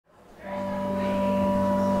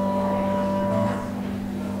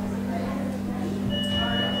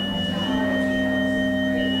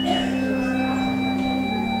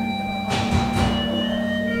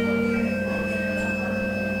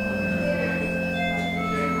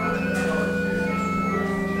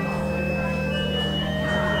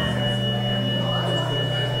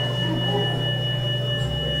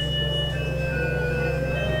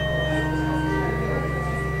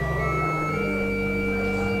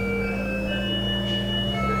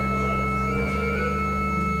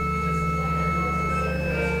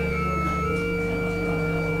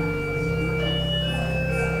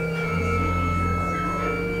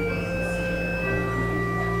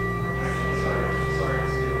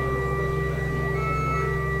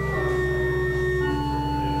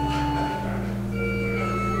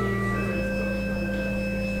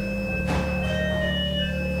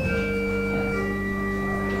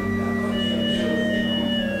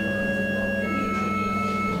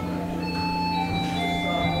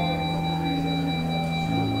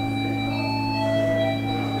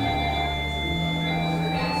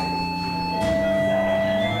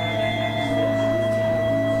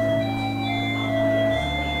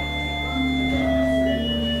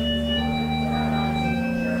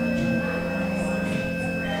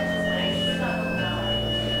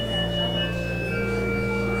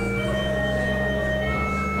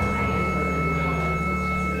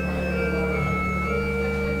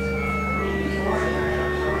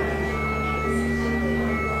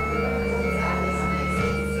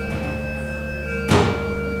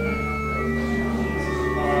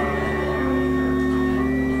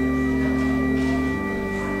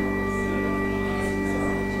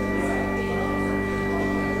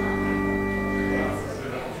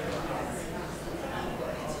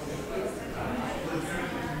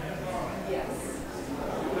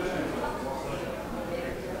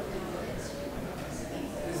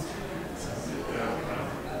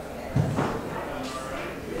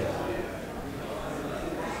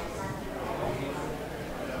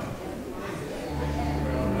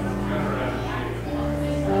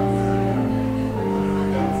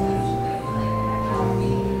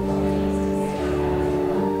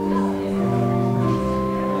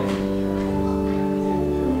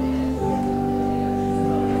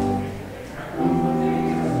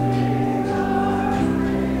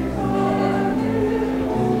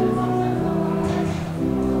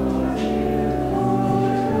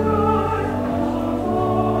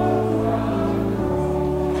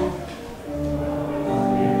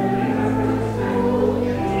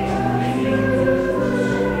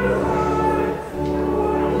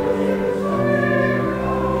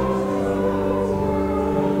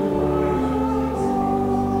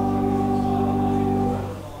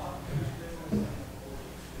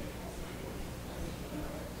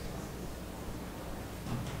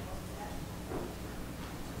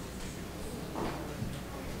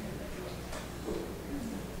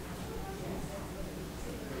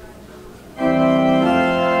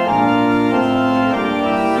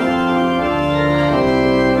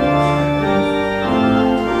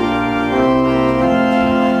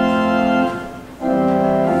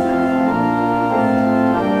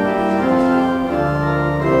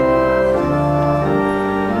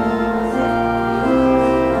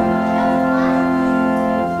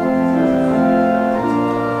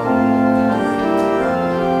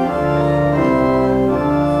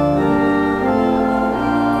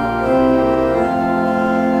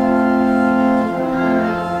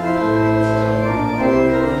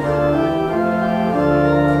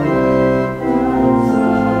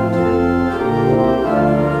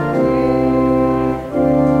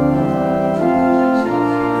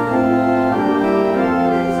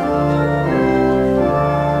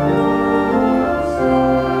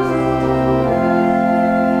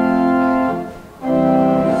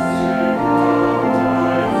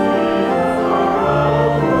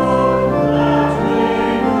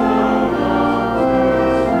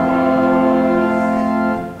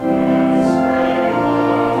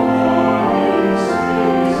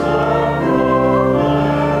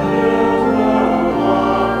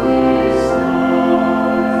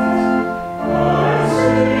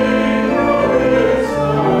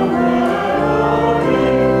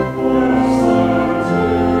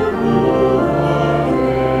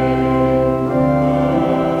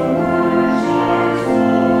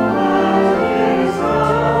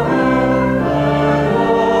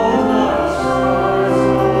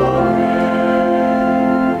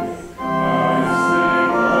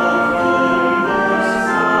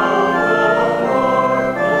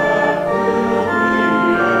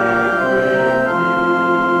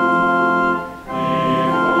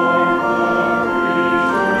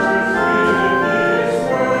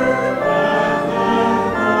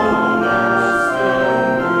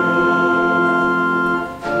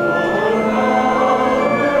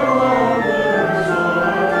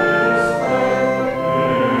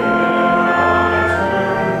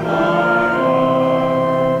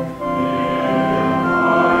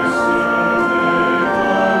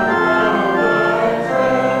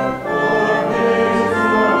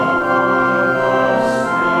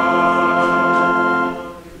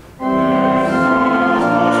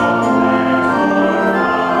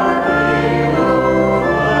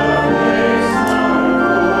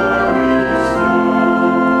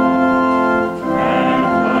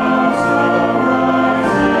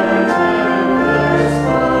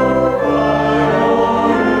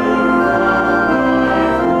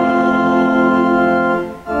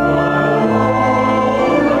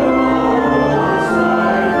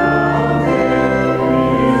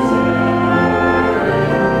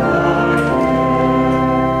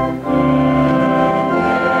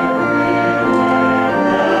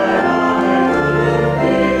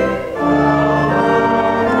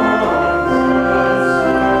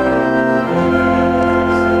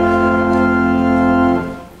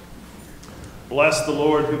Bless the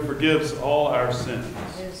Lord who forgives all our sins.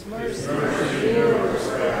 His mercy endures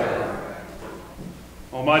forever.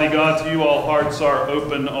 Almighty God, to you all hearts are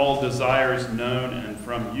open, all desires known, and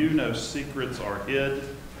from you no secrets are hid.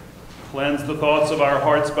 Cleanse the thoughts of our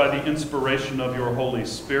hearts by the inspiration of your Holy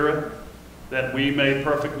Spirit, that we may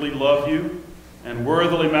perfectly love you and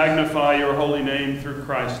worthily magnify your holy name through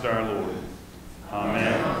Christ our Lord.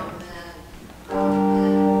 Amen.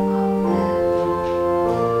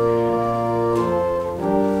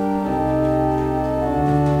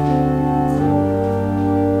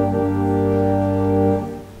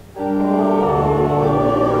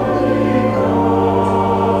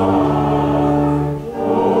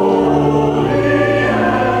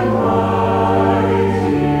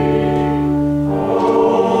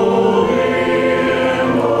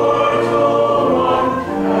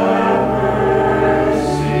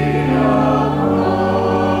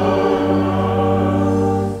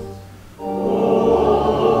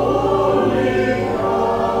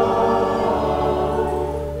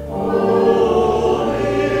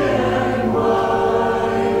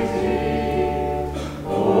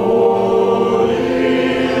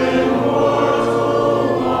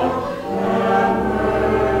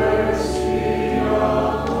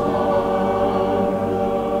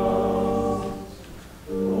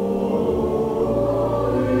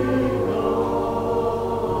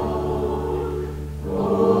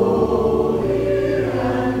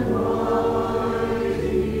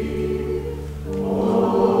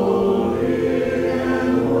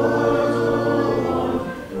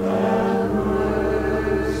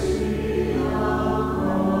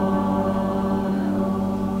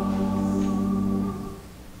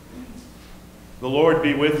 The Lord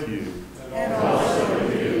be with you. And also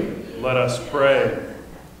with you. Let us pray.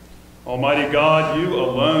 Almighty God, you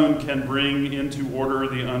alone can bring into order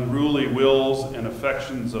the unruly wills and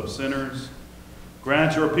affections of sinners.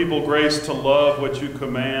 Grant your people grace to love what you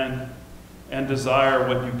command and desire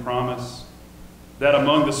what you promise, that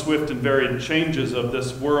among the swift and varied changes of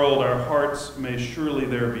this world, our hearts may surely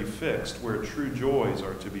there be fixed where true joys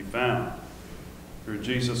are to be found. Through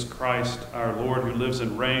Jesus Christ, our Lord, who lives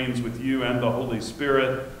and reigns with you and the Holy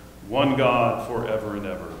Spirit, one God, forever and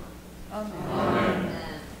ever. Amen.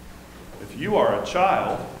 Amen. If you are a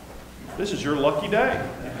child, this is your lucky day.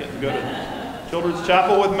 You get to go to Children's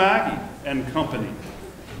Chapel with Maggie and company.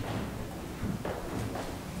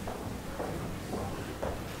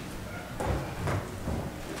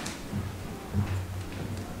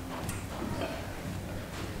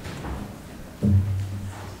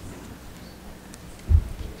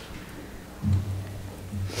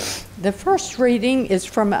 The first reading is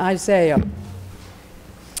from Isaiah.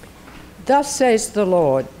 Thus says the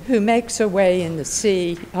Lord, who makes a way in the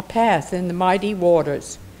sea, a path in the mighty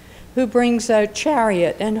waters, who brings out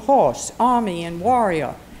chariot and horse, army and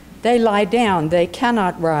warrior. They lie down, they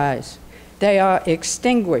cannot rise. They are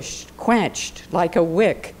extinguished, quenched like a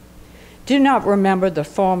wick. Do not remember the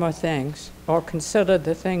former things, or consider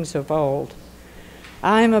the things of old.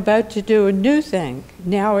 I am about to do a new thing.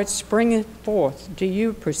 Now it springeth forth. Do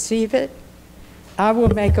you perceive it? I will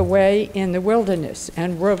make a way in the wilderness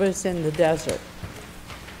and rivers in the desert.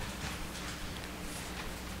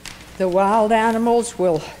 The wild animals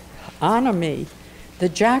will honor me, the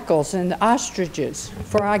jackals and the ostriches,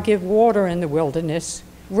 for I give water in the wilderness,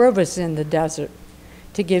 rivers in the desert,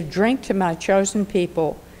 to give drink to my chosen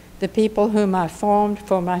people, the people whom I formed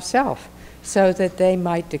for myself, so that they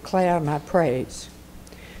might declare my praise.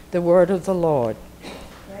 The word of the Lord.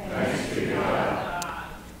 Thanks be to God.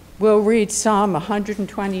 We'll read Psalm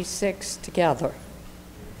 126 together.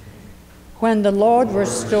 When the Lord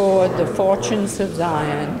restored the fortunes of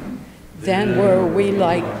Zion, then were we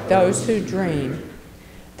like those who dream.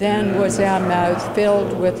 Then was our mouth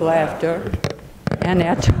filled with laughter, and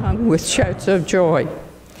our tongue with shouts of joy.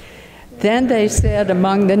 Then they said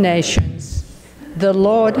among the nations, the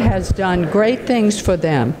Lord has done great things for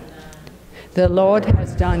them. The Lord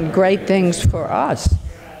has done great things for us,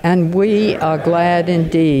 and we are glad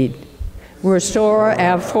indeed. Restore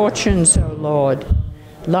our fortunes, O Lord,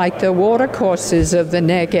 like the watercourses of the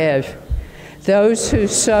Negev. Those who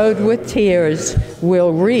sowed with tears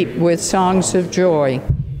will reap with songs of joy.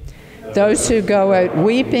 Those who go out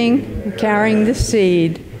weeping, carrying the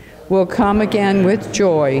seed, will come again with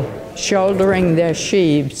joy, shouldering their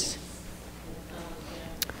sheaves.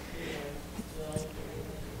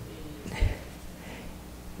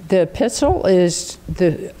 The epistle is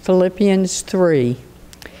the Philippians 3.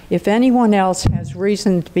 If anyone else has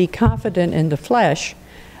reason to be confident in the flesh,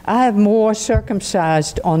 I have more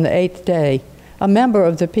circumcised on the 8th day, a member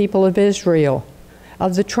of the people of Israel,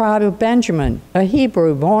 of the tribe of Benjamin, a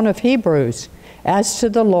Hebrew born of Hebrews, as to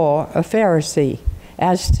the law, a Pharisee,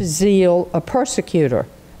 as to zeal, a persecutor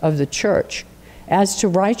of the church, as to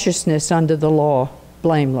righteousness under the law,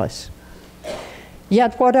 blameless.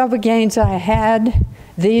 Yet whatever gains I had,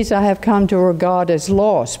 these I have come to regard as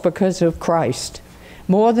loss because of Christ.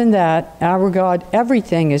 More than that, I regard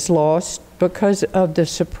everything as lost because of the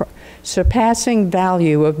surpassing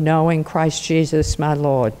value of knowing Christ Jesus my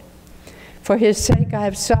Lord. For his sake I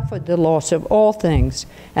have suffered the loss of all things,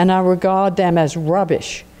 and I regard them as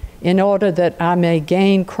rubbish, in order that I may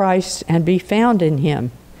gain Christ and be found in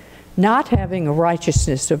him, not having a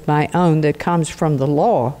righteousness of my own that comes from the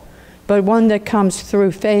law, but one that comes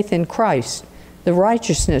through faith in Christ, the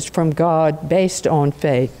righteousness from God based on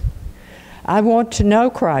faith. I want to know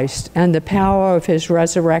Christ and the power of his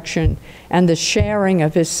resurrection and the sharing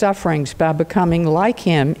of his sufferings by becoming like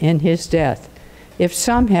him in his death, if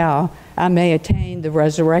somehow I may attain the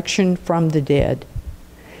resurrection from the dead.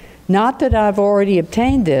 Not that I've already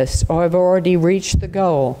obtained this or have already reached the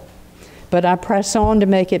goal, but I press on to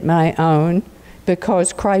make it my own,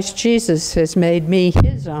 because Christ Jesus has made me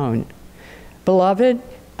his own. Beloved,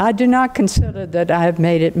 I do not consider that I have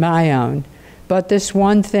made it my own, but this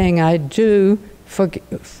one thing I do,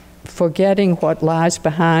 forgetting what lies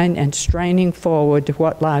behind and straining forward to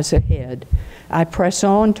what lies ahead. I press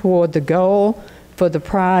on toward the goal for the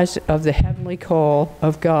prize of the heavenly call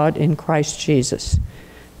of God in Christ Jesus.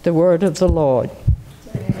 The word of the Lord.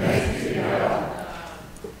 Thanks be to God.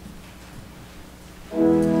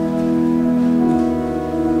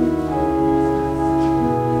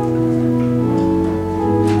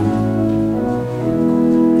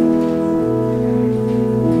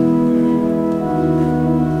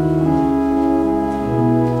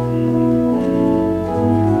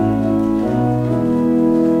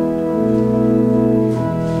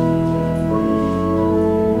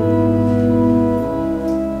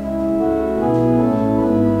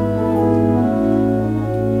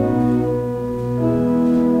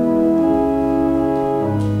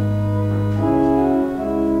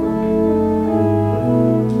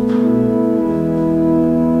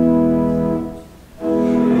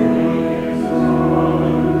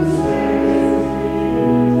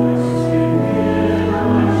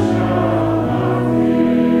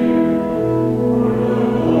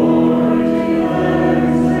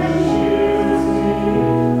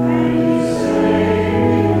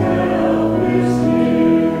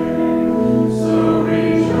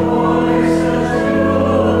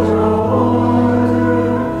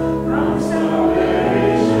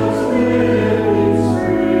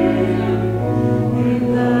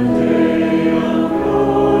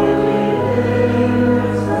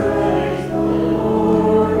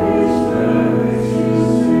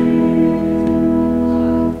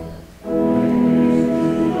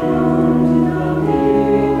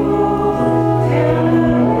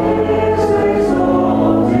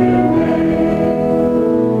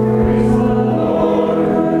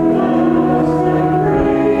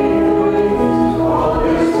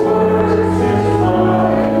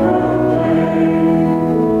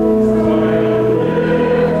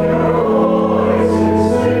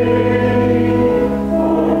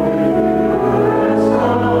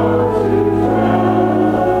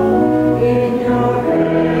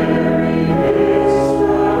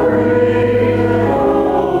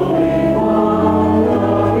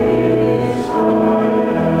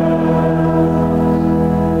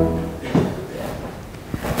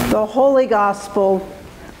 Holy Gospel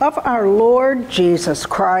of our Lord Jesus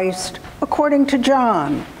Christ according to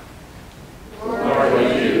John. Glory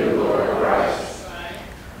to you, Lord Christ.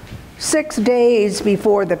 6 days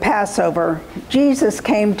before the Passover, Jesus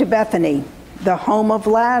came to Bethany, the home of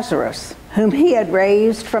Lazarus, whom he had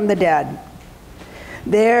raised from the dead.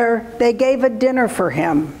 There they gave a dinner for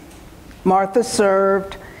him. Martha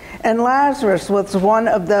served, and Lazarus was one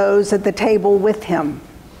of those at the table with him.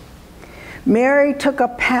 Mary took a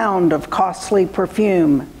pound of costly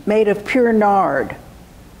perfume made of pure nard,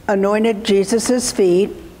 anointed Jesus' feet,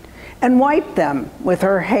 and wiped them with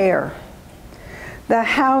her hair. The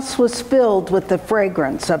house was filled with the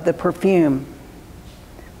fragrance of the perfume.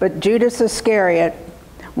 But Judas Iscariot,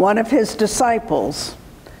 one of his disciples,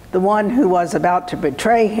 the one who was about to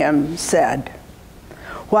betray him, said,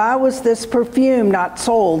 "Why was this perfume not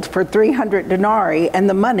sold for 300 denarii and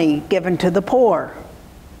the money given to the poor?"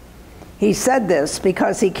 He said this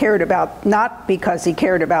because he cared about, not because he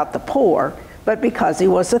cared about the poor, but because he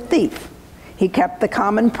was a thief. He kept the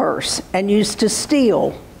common purse and used to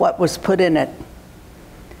steal what was put in it.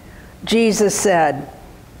 Jesus said,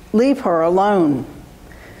 "Leave her alone.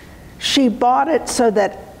 She bought it so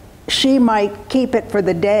that she might keep it for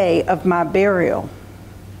the day of my burial.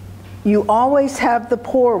 You always have the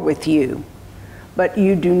poor with you, but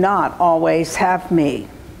you do not always have me.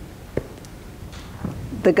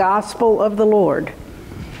 The Gospel of the Lord.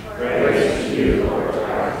 Praise to you, Lord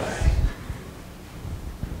Christ.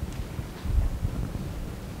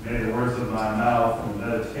 May the words of my mouth and the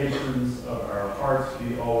meditations of our hearts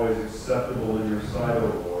be always acceptable in your sight,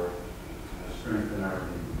 O Lord, and strengthen our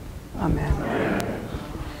being. Amen. Amen.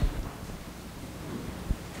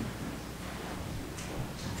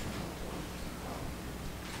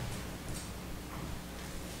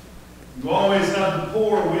 You always have the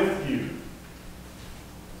poor with you.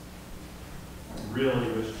 I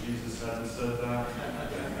really wish Jesus hadn't said that.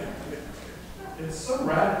 It's so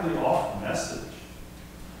radically off message.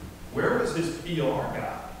 Where was his PR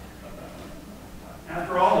guy?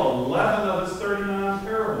 After all, 11 of his 39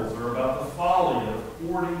 parables are about the folly of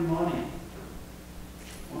hoarding money.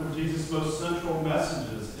 One of Jesus' most central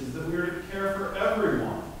messages is that we are to care for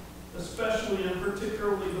everyone, especially and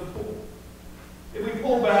particularly the poor. If we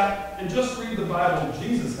pull back and just read the Bible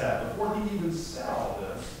Jesus had before he even said all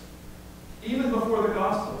this, even before the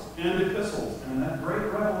Gospels and epistles and that great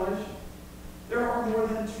revelation, there are more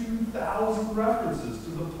than 2,000 references to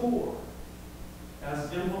the poor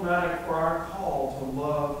as emblematic for our call to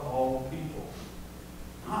love all people.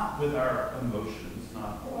 Not with our emotions,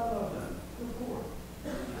 not, oh, I love them, they're poor.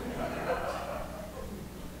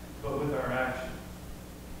 But with our action.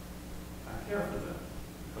 I care for them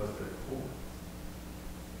because they're poor.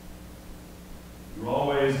 You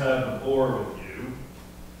always have the poor with you.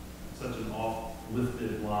 Such an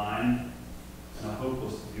off-lifted line and a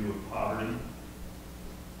hopeless view of poverty.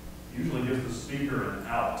 Usually gives the speaker an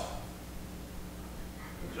out.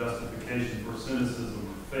 A justification for cynicism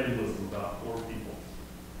or fatalism about poor people.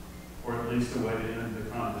 Or at least a way to end the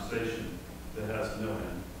conversation that has no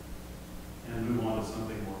end and move on to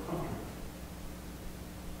something more comfortable.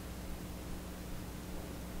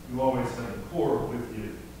 You always have the poor with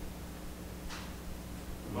you.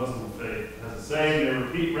 The Muslim faith has a saying they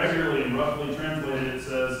repeat regularly, and roughly translated it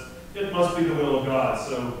says, it must be the will of God.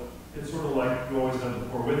 So it's sort of like you always have the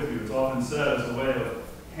poor with you. It's often said as a way of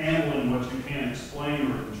handling what you can't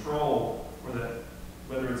explain or control, or that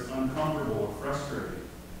whether it's uncomfortable or frustrating.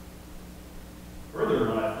 Further,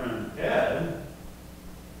 my friend Ed,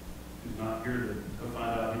 who's not here to find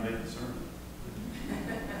out he made the sermon.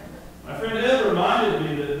 My friend Ed reminded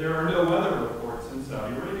me that there are no weather reports in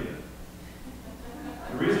Saudi Arabia.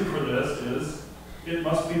 The reason for this is it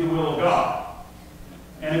must be the will of God.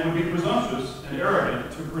 And it would be presumptuous and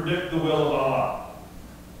arrogant to predict the will of Allah.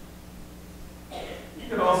 It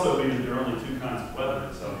could also be that there are only two kinds of weather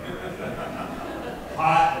in Saudi Arabia.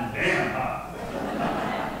 Hot and damn hot.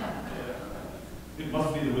 It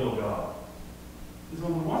must be the will of God. Because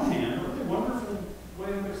on the one hand, what a wonderful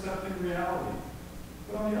way of accepting reality.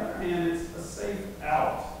 But on the other hand, it's a safe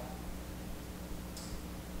out.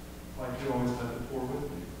 Like you always have the poor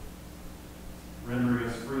with me. Rendering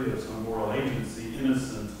us free of some moral agency,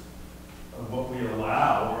 innocent of what we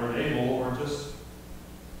allow or enable, or just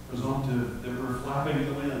presumptive that we're flapping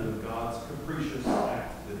the wind of God's capricious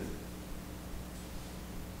activity.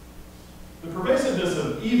 The pervasiveness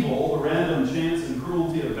of evil, the random chance and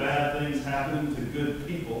cruelty of bad things happening to good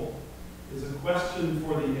people, is a question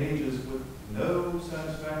for the ages with no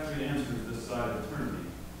satisfactory answers this side of eternity.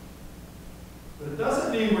 But it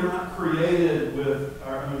doesn't mean we're not created with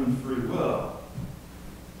our own free will.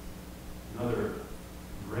 Another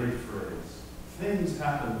great phrase, things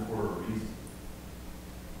happen for a reason,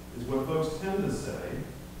 is what folks tend to say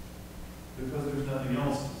because there's nothing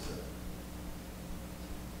else to say.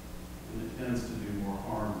 And it tends to do more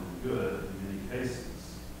harm than good in many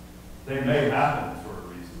cases. They may happen for a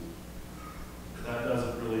reason, but that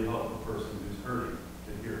doesn't really help the person who's hurting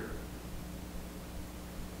to hear it.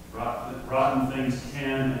 Rotten things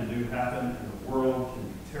can and do happen, and the world can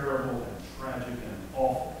be terrible and tragic and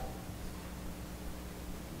awful.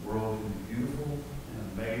 The world can be beautiful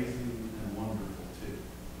and amazing and wonderful too.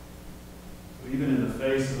 So even in the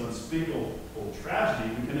face of unspeakable tragedy,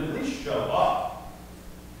 we can at least show up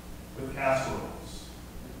with casseroles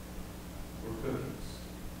or cookies,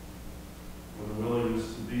 with a willingness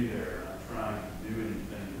to be there, not trying to do anything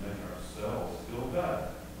to make ourselves feel better.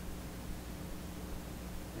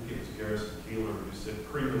 I think it was Garrison Keillor who said,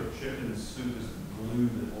 cream of chicken soup is the glue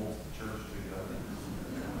that holds the church together.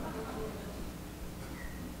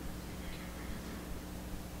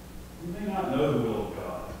 We may not know the will of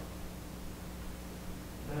God.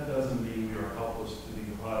 That doesn't mean we are helpless to be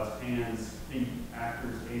God's hands, feet,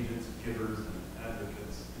 actors, agents, givers, and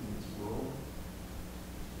advocates in this world.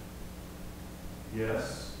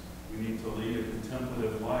 Yes, we need to lead a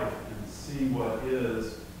contemplative life and see what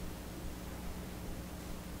is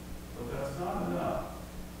that's not enough.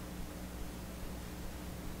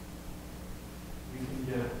 We can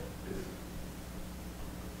get busy.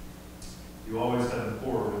 You always have the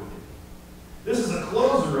poor with you. This is a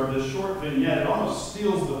closer of this short vignette. It almost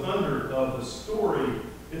steals the thunder of the story.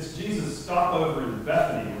 It's Jesus' stopover in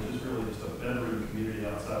Bethany, which is really just a bedroom community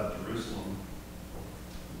outside of Jerusalem.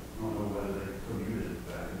 I don't know whether they commuted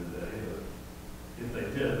back in the day, but if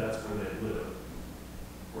they did, that's where they lived.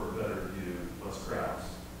 For a better view, less crowds.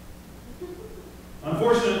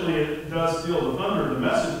 Unfortunately, it does steal the thunder of the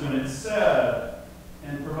message when it's said,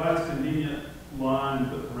 and provides convenient line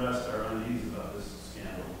to put the rest are uneasy about this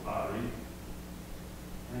scandal of pottery.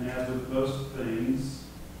 And as with most things,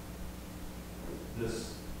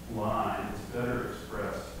 this line is better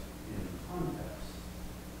expressed in context.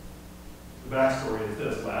 The backstory is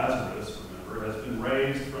this: Lazarus, remember, has been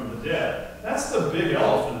raised from the dead. That's the big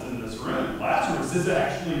elephant in this room. Lazarus is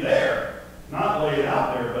actually there, not laid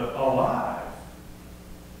out there, but alive.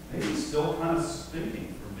 Maybe still kind of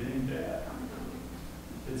stinking from being dead.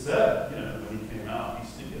 It said, when he came out, he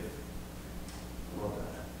stinketh. I love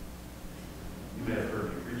that. You may have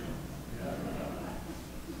heard me preach on that.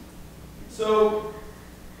 So,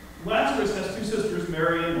 Lazarus has two sisters,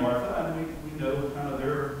 Mary and Martha, and we know kind of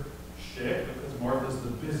their shtick because Martha's the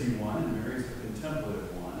busy one and Mary's the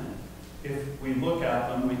contemplative one. And if we look at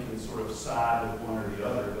them, we can sort of side with one or the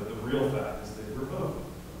other, but the real fact is they were both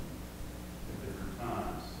at different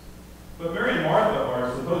times. But Mary and Martha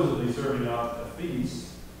are supposedly serving up a feast.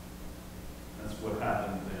 That's what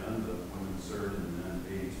happened then. The women served and the men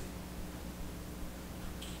ate.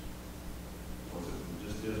 It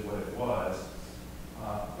just is what it was.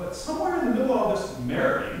 But somewhere in the middle of this,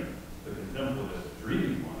 Mary, the contemplative,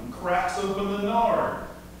 dreamy one, cracks open the nard.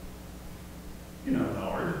 You know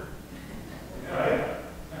nard, right?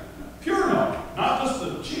 Pure nard, not just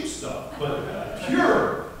the cheap stuff, but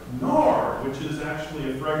pure nard, which is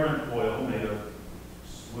actually a fragrant oil made of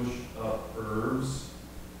swished up herbs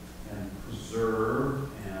and preserved,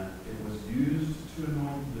 and it was used to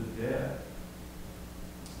anoint the dead.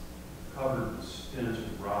 Covered the stench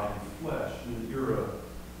of rotting flesh in an era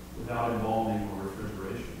without embalming or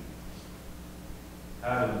refrigeration.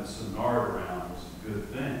 Having some nard around was a good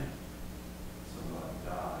thing. Somebody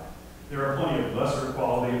died. There are plenty of lesser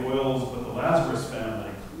quality oils, but the Lazarus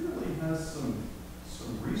family clearly has some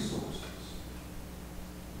resources.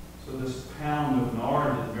 So this pound of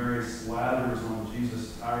nard that Mary slathers on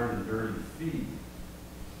Jesus' tired and dirty feet,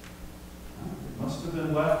 it must have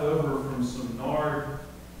been left over from some nard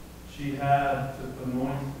she had to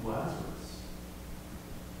anoint Lazarus.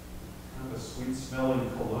 Kind of a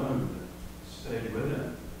sweet-smelling cologne that stayed with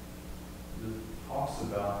him. It talks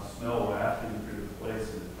about the smell wafting through the place.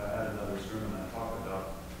 And if I had another sermon, I'd talk about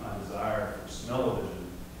my desire for smell-o-vision.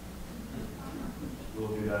 We'll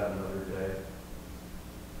do that another day.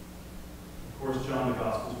 Of course, John the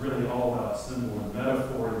Gospel is really all about symbol and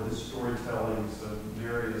metaphor in his storytelling. So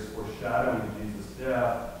Mary is foreshadowing Jesus'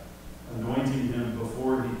 death, anointing him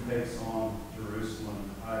before he takes on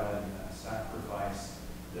Jerusalem, highlighting that sacrifice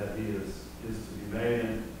that he is to be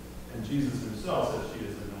made. And Jesus himself says she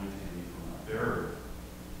is anointing me for my burial.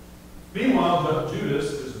 Meanwhile,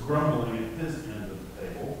 Judas is grumbling at his end of the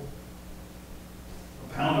table.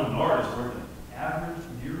 A pound of nard is worth an average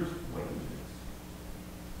year's wages.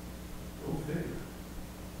 Go figure.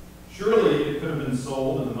 Surely it could have been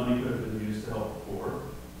sold and the money could have been used to help the poor.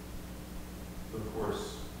 Of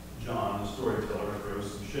course, John, the storyteller,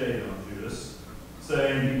 throws some shade on Judas,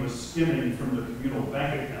 saying he was skimming from the communal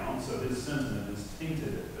bank account, so his sentiment is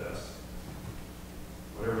tainted at best.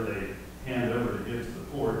 Whatever they hand over to give to the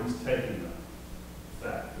poor, he's taking the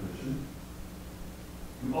fat commission.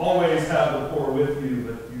 You always have the poor with you,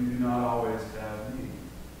 but you do not always have me,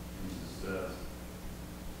 Jesus says.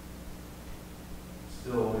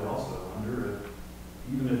 Still, we also wonder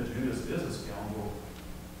if, even if Judas is a scoundrel,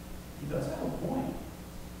 he does have a point.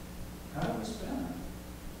 How do we spend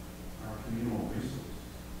our communal resources?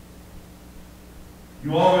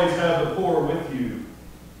 You always have the poor with you.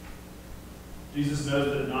 Jesus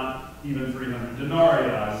knows that not even 300 denarii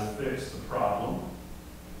will fix the problem.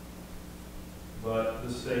 But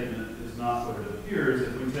the statement is not what it appears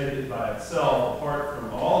if we take it by itself, apart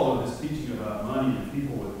from all of this teaching about money and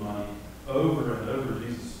people with money. Over and over,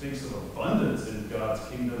 Jesus speaks of abundance in God's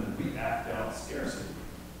kingdom, and we act out scarcity.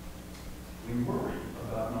 We worry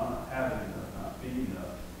about not having enough, not being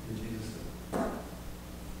enough. And Jesus said,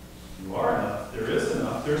 you are enough, there is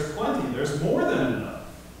enough, there's plenty, there's more than enough.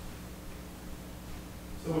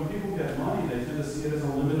 So when people get money, they tend to see it as a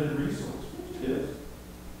limited resource, which it is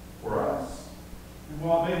for us. And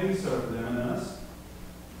while it may be so for them and us,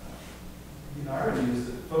 the irony is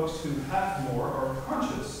that folks who who have more are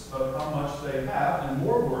conscious of how much they have and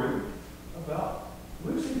more worried about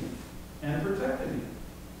losing it and protecting it.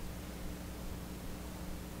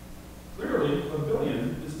 Clearly, $1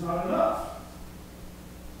 billion is not enough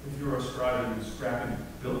if you're a scrappy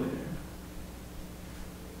billionaire.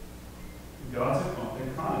 In God's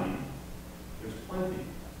economy, there's plenty.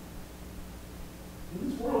 In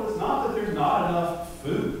this world, it's not that there's not enough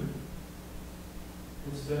food.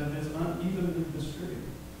 It's that it is unevenly distributed.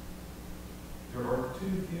 There are not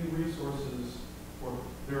too few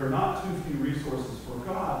resources for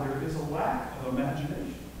God. There is a lack of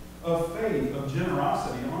imagination, of faith, of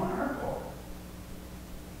generosity on our part.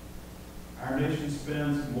 Our nation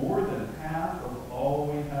spends more than half of all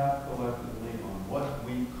we have collectively on what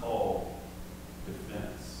we call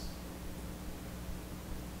defense.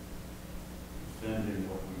 Defending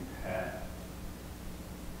what we have.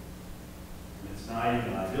 And it's naive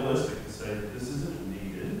and idealistic to say that this isn't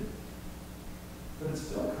needed, but it's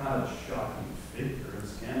still kind of a shocking figure and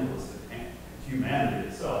scandalous that humanity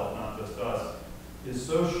itself, not just us, is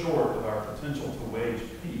so short of our potential to wage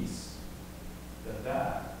peace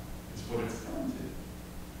that is what it's come to.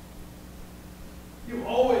 You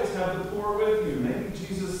always have the poor with you. Maybe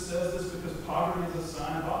Jesus says this because poverty is a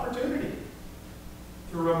sign of opportunity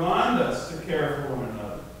to remind us to care for one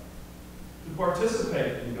another, to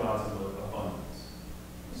participate in God's abundance,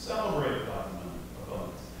 to celebrate God's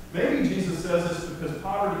abundance. Maybe Jesus says this because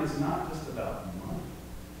poverty is not just about money.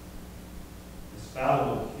 As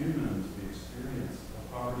fallible humans, we experience a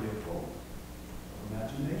poverty of hope, of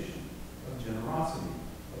imagination, of generosity,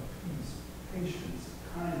 of peace, patience,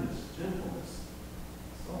 kindness, gentleness,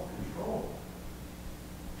 self-control.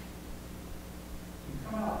 We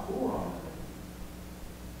come out poor on it,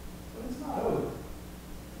 but it's not over.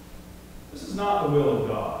 This is not the will of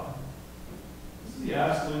God. This is the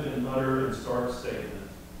absolute and utter and stark statement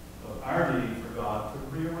of our need for God to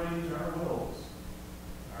rearrange our wills,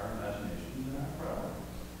 our imaginations, and our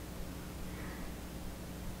priorities.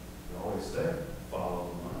 We always say, follow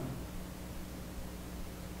the money.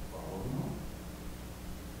 Follow the money.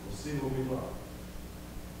 We'll see what we love.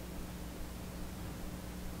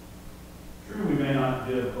 True, we may not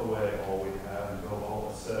give away all we have and go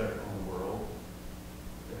all ascetic on the world.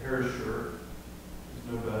 The hair shirt is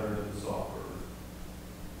no better than the soft burger.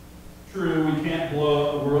 True, we can't blow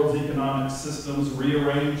up the world's economic systems,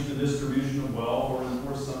 rearrange the distribution of wealth, or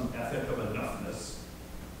enforce some ethic of enoughness.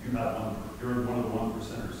 You're one of the 1% or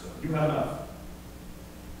so. You have enough.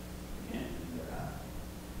 You can't do that.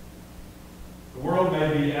 The world may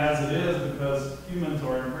be as it is because humans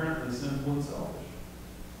are inherently sinful and selfish.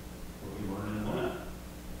 What we learn in Lent.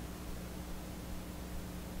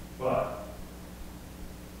 But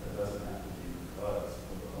that doesn't have to be because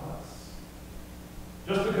of us.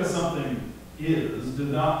 Just because something is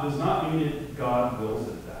does not mean that God wills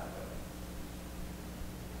it that way.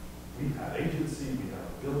 We have agency, we have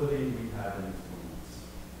ability, we have influence.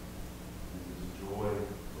 And it is joy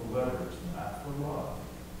to leverage that for love.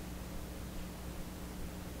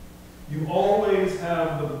 You always have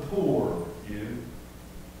the poor with you.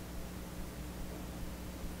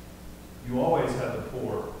 You always have the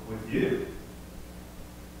poor with you.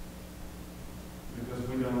 Because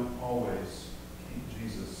we don't always keep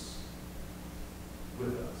Jesus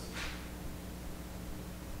with us.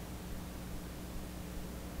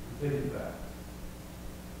 Take it back.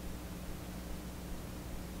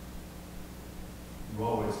 You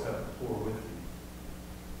always have the poor with you.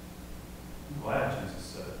 I'm glad Jesus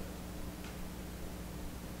said it.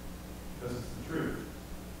 Because it's the truth.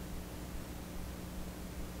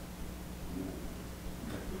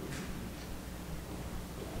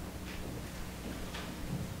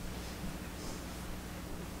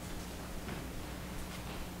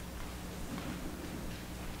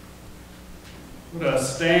 Let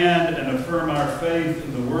us stand and affirm our faith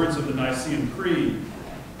in the words of the Nicene Creed.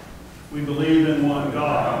 We believe in one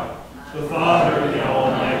God, the Father, the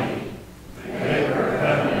Almighty, maker of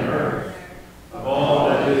heaven and earth, of all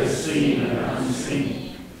that is seen and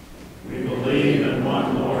unseen. We believe in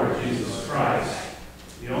one Lord Jesus Christ,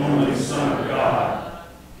 the only Son of God,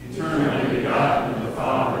 eternally begotten of the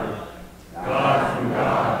Father, God from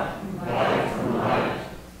God, light from light,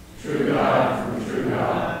 true God from true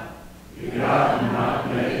God, begotten, not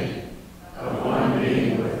made, of one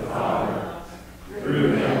being with the Father.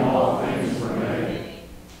 Through him all things were made.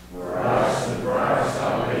 For us and for our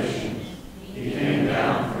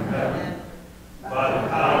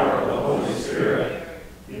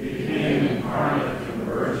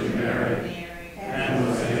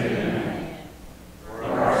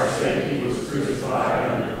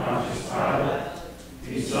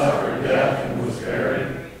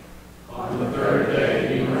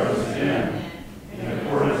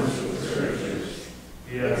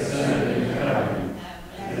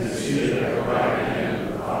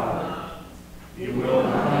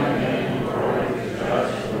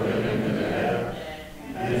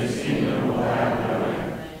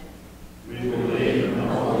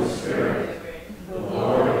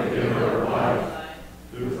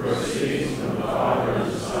of the Father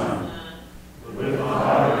and the Son. With the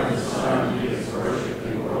Father and the Son he is worshipped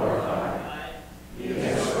and glorified. He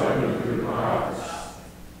has spoken through the prophets.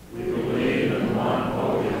 We believe in one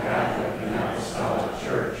holy Catholic and Apostolic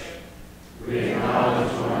Church. We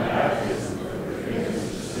acknowledge one baptism for the forgiveness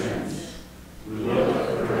of sins. We look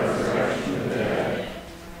for the resurrection of the dead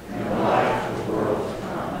and the life of the world to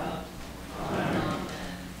come. Amen.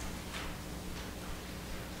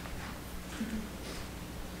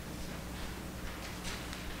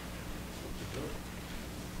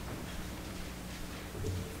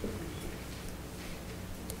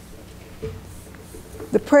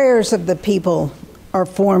 The prayers of the people are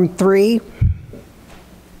Form 3.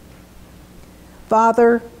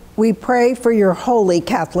 Father, we pray for your holy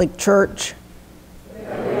Catholic Church.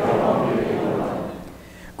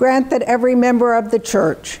 Grant that every member of the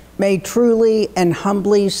Church may truly and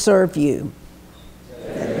humbly serve you.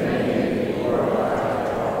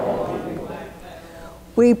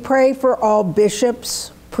 We pray for all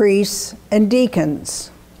bishops, priests, and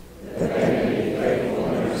deacons.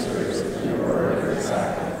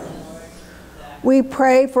 We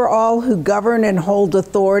pray for all who govern and hold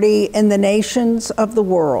authority in the nations of the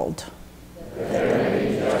world.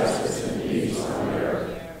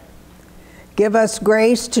 Give us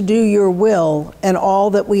grace to do your will in all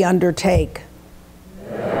that we undertake.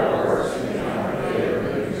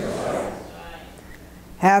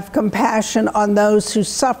 Have compassion on those who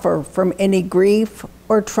suffer from any grief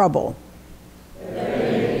or trouble.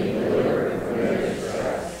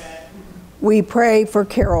 We pray for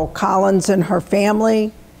Carol Collins and her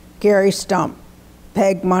family, Gary Stump,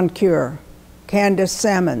 Peg Moncure, Candace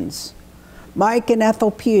Sammons, Mike and Ethel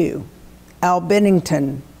Pugh, Al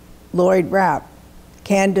Bennington, Lloyd Rapp,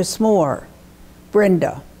 Candace Moore,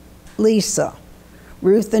 Brenda, Lisa,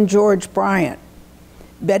 Ruth and George Bryant,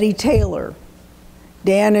 Betty Taylor,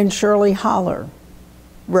 Dan and Shirley Holler,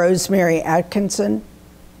 Rosemary Atkinson,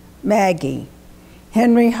 Maggie,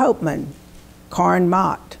 Henry Hopeman, Karen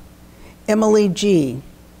Mott, Emily G.,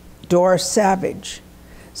 Doris Savage,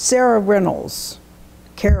 Sarah Reynolds,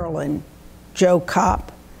 Karulynn, Joe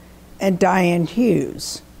Kopp, and Diane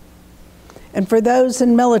Hughes. And for those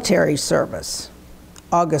in military service,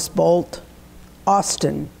 August Bolt,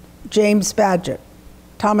 Austin, James Badgett,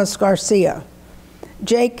 Thomas Garcia,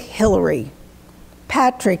 Jake Hillary,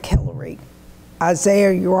 Patrick Hillary,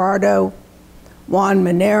 Isaiah Urardo, Juan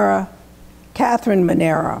Manera, Catherine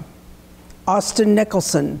Manera, Austin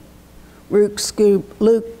Nicholson, Luke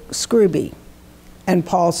Scrooby, and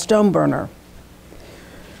Paul Stoneburner.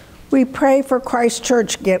 We pray for Christ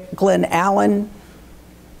Church Glen Allen,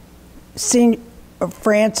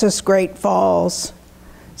 Francis Great Falls,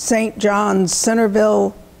 St. John's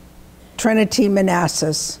Centerville, Trinity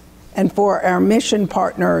Manassas, and for our mission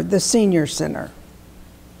partner, the Senior Center.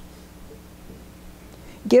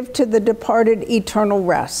 Give to the departed eternal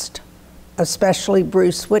rest, especially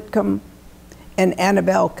Bruce Whitcomb and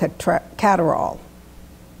Annabelle Catterall.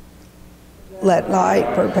 Let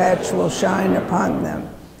light perpetual shine upon them.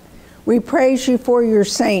 We praise you for your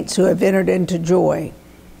saints who have entered into joy.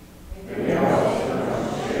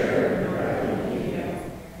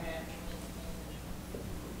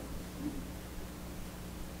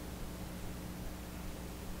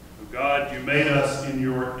 God, you made us in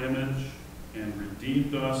your image and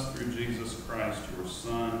redeemed us through Jesus Christ, your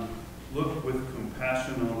Son. Look with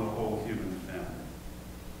compassion on the whole human family.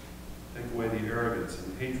 Take away the arrogance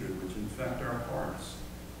and hatred which infect our hearts.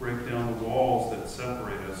 Break down the walls that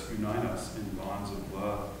separate us, unite us in bonds of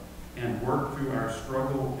love, and work through our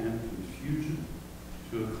struggle and confusion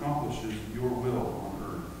to accomplish your will on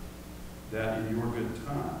earth, that in your good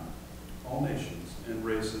time all nations and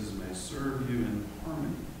races may serve you in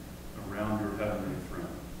harmony around your heavenly throne.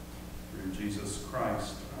 Through Jesus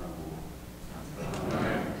Christ our Lord.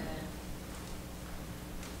 Amen.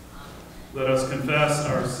 Let us confess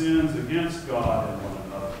our sins against God and one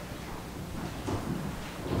another.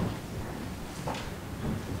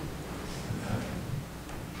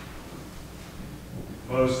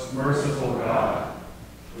 Most merciful God,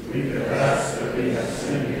 we confess that we have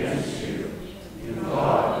sinned against you in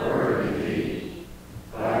thought, word, and deed,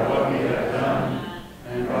 by what we have done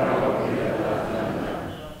and by what we have left undone.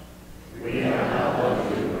 We have not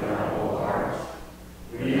loved you with our whole heart.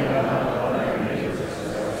 We have not loved our neighbors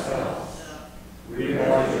as ourselves. We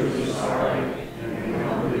are truly sorry, and we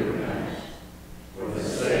humbly repent. For the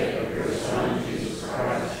sake of your Son, Jesus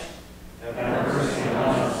Christ, have mercy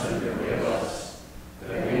on us and forgive us,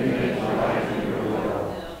 that we may delight in your will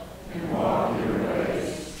and walk in your ways,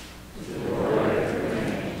 to the glory of your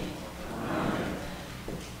name. Amen.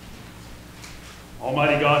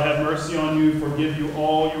 Almighty God, have mercy on you, forgive you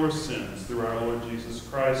all your sins, through our Lord Jesus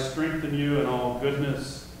Christ, strengthen you in all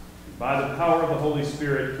goodness, and by the power of the Holy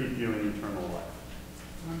Spirit, keep you in eternal life.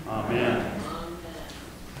 Amen.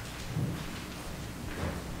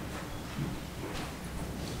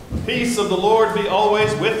 The peace of the Lord be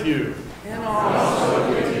always with you. And also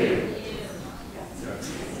with you.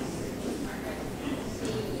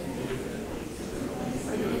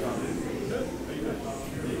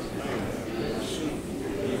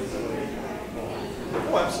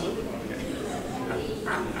 Oh, absolutely.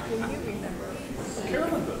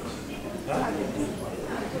 Karulynn does. Huh?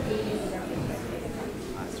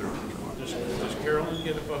 Does Karulynn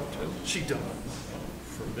get a vote too? She does.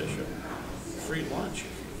 For Bishop? Free lunch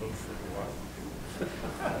if you vote for your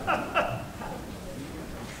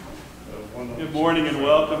wife. Good morning and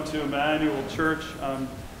welcome to Emmanuel Church. I'm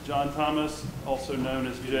John Thomas, also known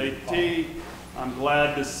as JT. I'm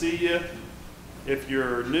glad to see you. If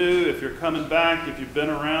you're new, if you're coming back, if you've been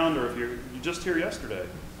around, or if you're just here yesterday,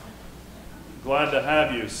 glad to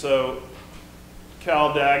have you. So,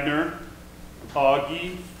 Cal Dagner,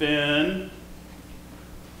 Augie, Finn,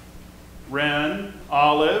 Ren,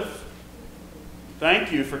 Olive,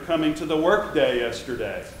 thank you for coming to the work day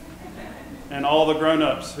yesterday. And all the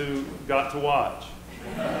grown-ups who got to watch.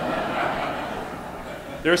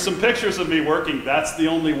 There's some pictures of me working. That's the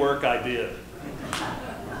only work I did.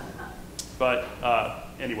 But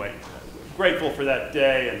anyway, grateful for that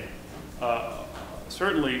day. And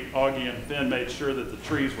certainly Augie and Finn made sure that the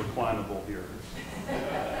trees were climbable here.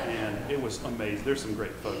 And it was amazing. There's some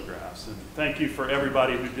great photographs. And thank you for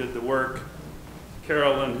everybody who did the work.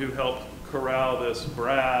 Karulynn, who helped corral this.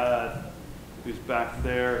 Brad, who's back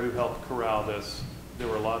there, who helped corral this. There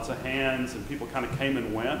were lots of hands, and people kind of came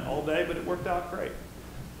and went all day, but it worked out great.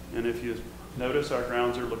 And if you notice, our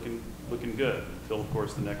grounds are looking good until, of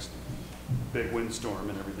course, the next big windstorm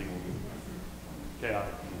and everything will be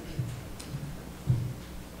chaotic.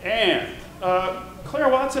 And Claire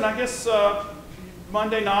Watson, I guess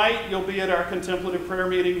Monday night you'll be at our contemplative prayer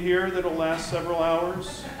meeting here that'll last several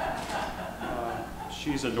hours.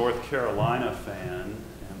 She's a North Carolina fan,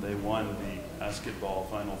 and they won the basketball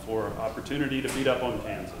Final Four opportunity to beat up on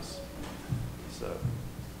Kansas. So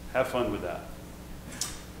have fun with that.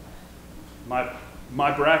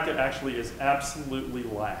 My bracket actually is absolutely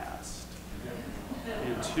last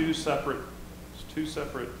in two separate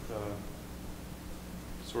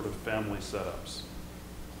sort of family setups.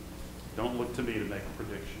 Don't look to me to make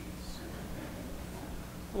predictions.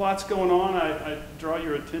 Lots going on. I draw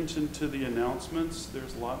your attention to the announcements.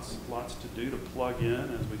 There's lots to do to plug in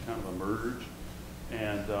as we kind of emerge.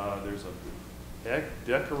 And there's a egg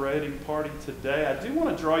decorating party today. I do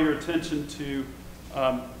want to draw your attention to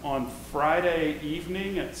on Friday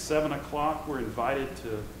evening at 7 o'clock, we're invited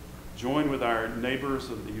to join with our neighbors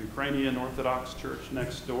of the Ukrainian Orthodox Church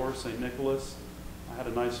next door, St. Nicholas. I had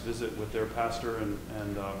a nice visit with their pastor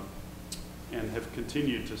and have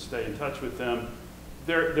continued to stay in touch with them.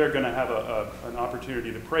 They're going to have an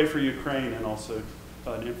opportunity to pray for Ukraine and also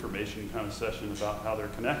an information kind of session about how they're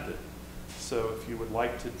connected. So if you would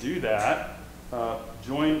like to do that,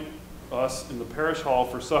 join us in the parish hall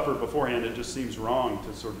for supper beforehand. It just seems wrong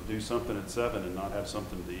to sort of do something at 7 and not have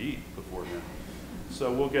something to eat beforehand.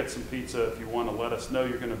 So we'll get some pizza if you want to let us know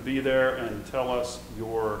you're going to be there and tell us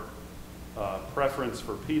your preference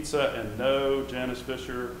for pizza. And no, Janice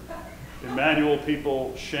Fisher, Emmanuel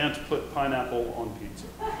people shan't put pineapple on pizza.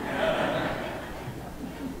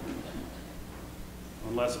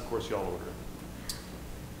 Unless, of course, y'all order it.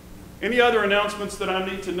 Any other announcements that I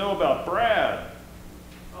need to know about? Brad?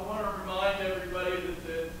 I want to remind everybody that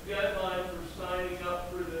the deadline for signing up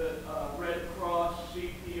for the Red Cross,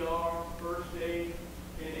 CPR, First Aid,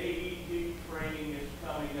 and AED training is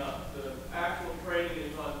coming up. The actual training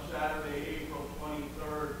is on Saturday, April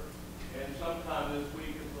 23rd, and sometime this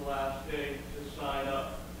week is the last day to sign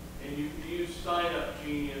up. And you can use Sign Up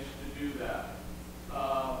Genius to do that.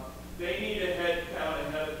 They need a head count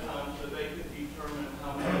ahead of time so they can determine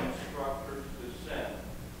how many instructors to send.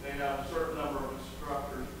 They have a certain number of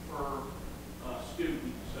instructors per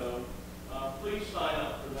student. So please sign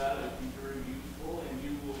up for that. It'd be very useful, and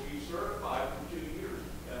you will be certified for 2 years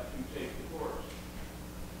after you take the course.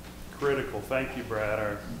 Critical. Thank you, Brad,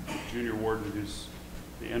 our junior warden, who's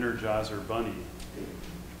the Energizer Bunny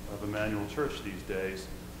of Emmanuel Church these days.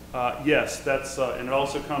 Yes, that's, and it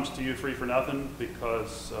also comes to you free for nothing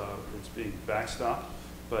because it's being backstopped.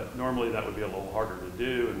 But normally that would be a little harder to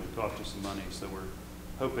do and would cost you some money. So we're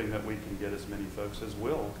hoping that we can get as many folks as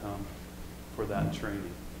will come for that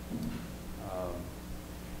training.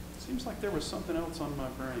 Seems like there was something else on my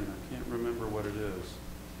brain. I can't remember what it is.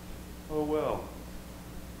 Oh well.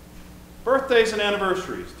 Birthdays and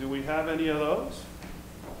anniversaries. Do we have any of those?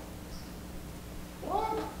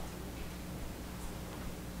 What?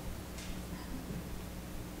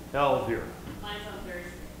 Elvira. Mine's on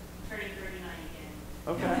Thursday. Turning 39 again.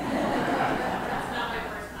 Okay. That's not my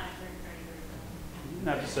first time turning 39. You didn't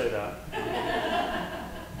have to say that.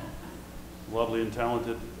 Lovely and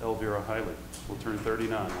talented Elvira Hiley will turn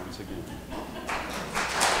 39 once again.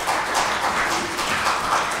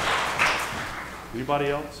 Anybody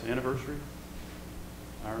else? Anniversary?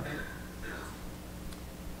 All right.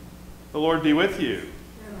 The Lord be with you.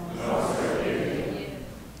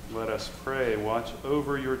 Let us pray. Watch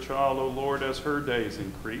over your child, O Lord, as her days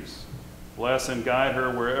increase. Bless and guide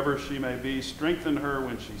her wherever she may be. Strengthen her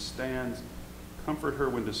when she stands. Comfort her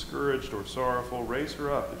when discouraged or sorrowful. Raise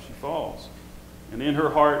her up if she falls. And in her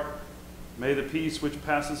heart, may the peace which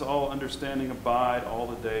passes all understanding abide all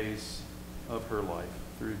the days of her life.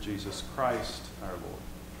 Through Jesus Christ our Lord.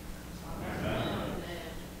 Amen.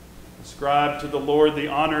 Ascribe to the Lord the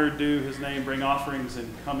honor due his name. Bring offerings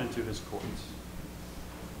and come into his courts.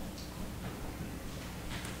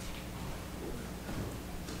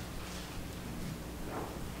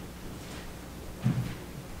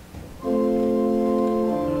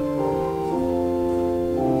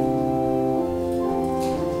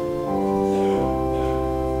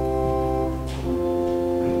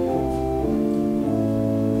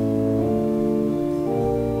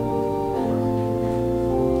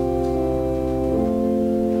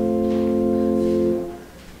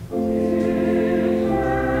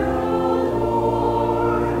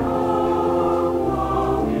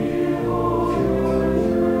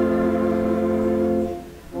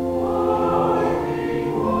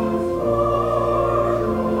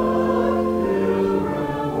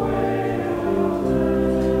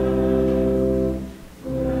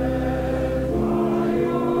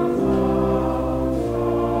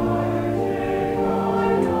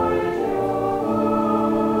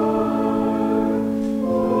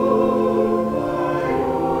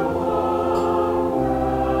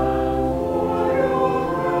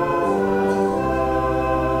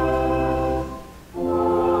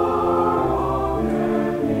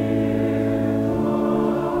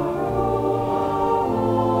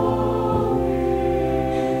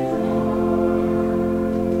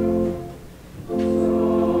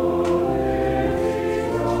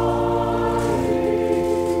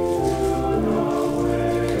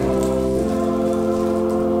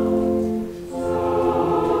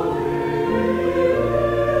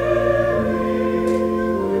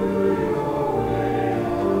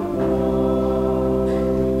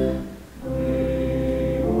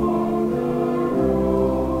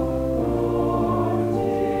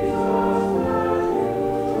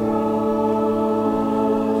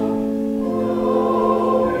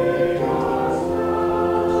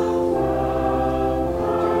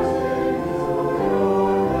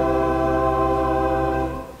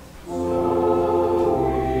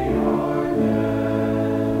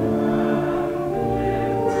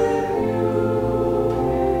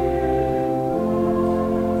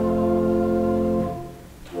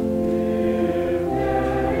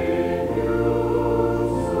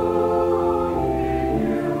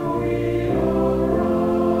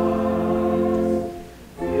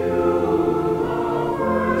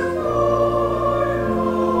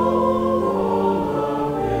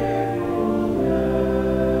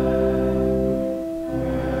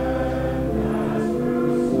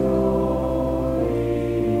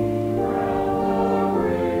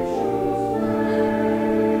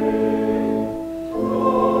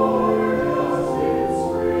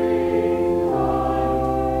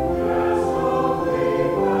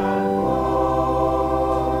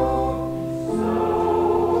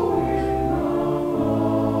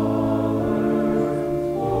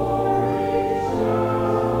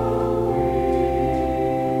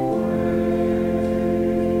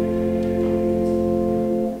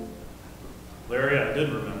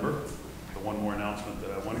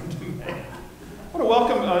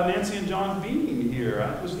 Nancy and John Bean here.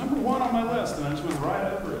 It was number one on my list, and I just went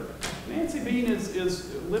right over it. Nancy Bean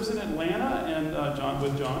lives in Atlanta,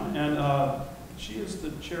 and John, and she is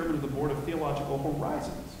the chairman of the board of Theological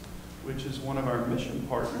Horizons, which is one of our mission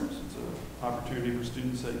partners. It's an opportunity for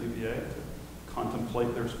students at UVA to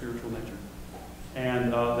contemplate their spiritual nature.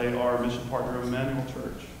 And they are a mission partner of Emmanuel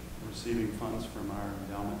Church, receiving funds from our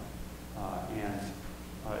endowment.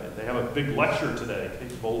 They have a big lecture today.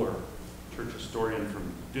 Kate Bowler, church historian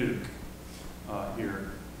from Duke,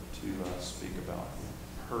 here to speak about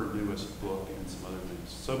her newest book and some other things.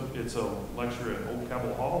 So it's a lecture at Old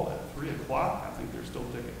Cabell Hall at 3 o'clock. I think there's still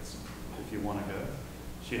tickets if you want to go.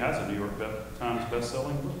 She has a New York Times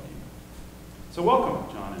best-selling book. So welcome,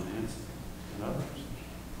 John and Nancy and others.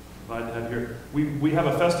 Glad to have you here. We have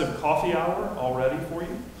a festive coffee hour already for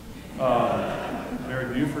you.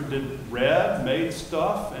 Mary Buford did red, made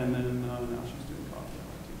stuff, and then now she's doing coffee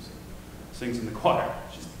hour too. So sings in the choir.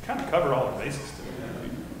 She's kind of covered all her bases today.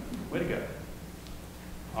 Way to go.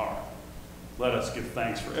 All right. Let us give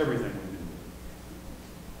thanks for everything we do.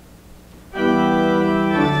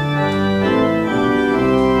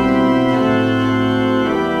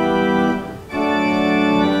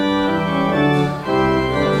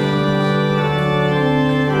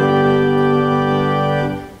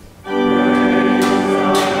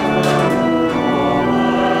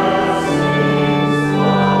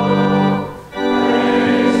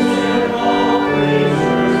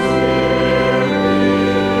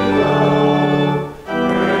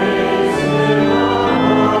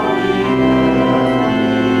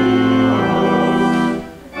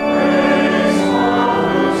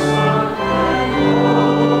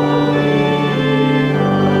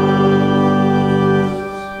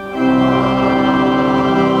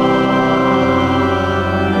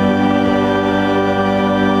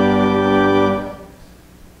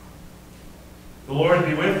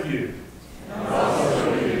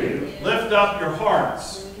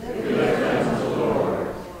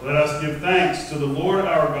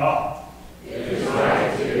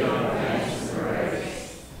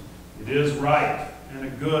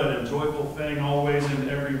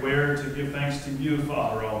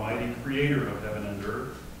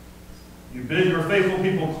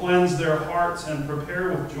 And prepare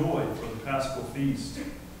with joy for the Paschal feast,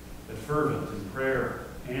 that fervent in prayer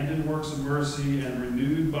and in works of mercy and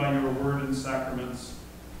renewed by your word and sacraments,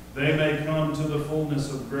 they may come to the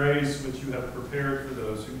fullness of grace which you have prepared for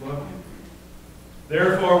those who love you.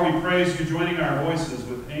 Therefore we praise you, joining our voices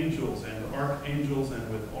with angels and archangels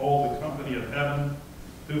and with all the company of heaven,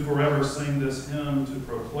 who forever sing this hymn to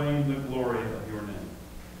proclaim the glory of your name.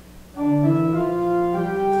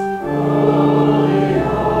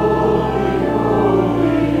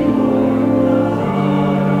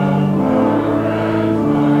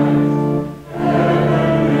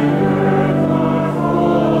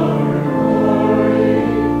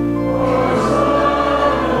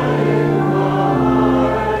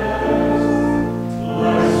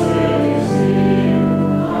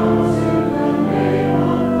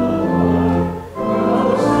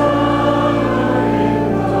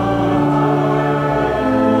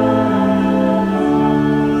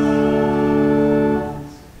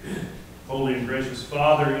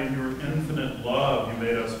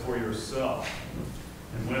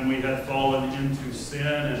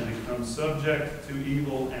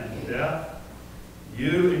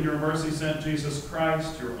 Jesus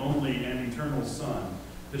Christ, your only and eternal Son,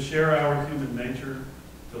 to share our human nature,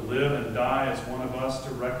 to live and die as one of us,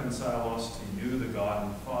 to reconcile us to you, the God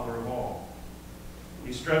and Father of all.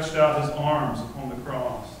 He stretched out his arms upon the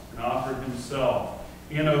cross and offered himself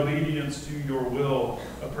in obedience to your will,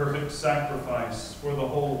 a perfect sacrifice for the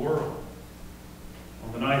whole world.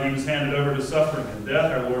 On the night he was handed over to suffering and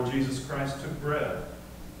death, our Lord Jesus Christ took bread.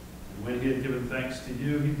 And when he had given thanks to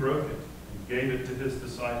you, he broke it and gave it to his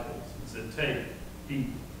disciples. Said, take, eat.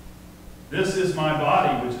 This is my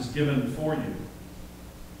body, which is given for you.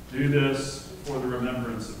 Do this for the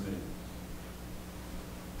remembrance of me.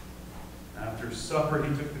 After supper,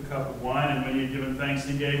 he took the cup of wine, and when he had given thanks,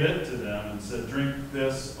 he gave it to them and said, drink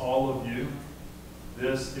this, all of you.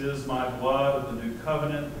 This is my blood of the new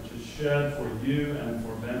covenant, which is shed for you and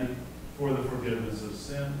for many for the forgiveness of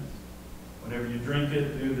sins. Whenever you drink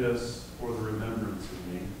it, do this for the remembrance of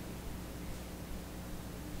me.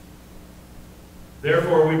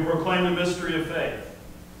 Therefore, we proclaim the mystery of faith.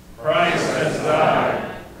 Christ has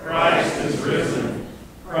died. Christ is risen.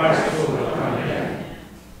 Christ will come again.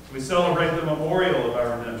 We celebrate the memorial of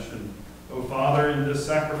our redemption, O Father, in this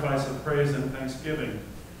sacrifice of praise and thanksgiving.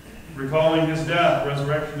 Recalling his death,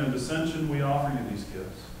 resurrection, and ascension, we offer you these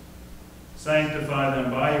gifts. Sanctify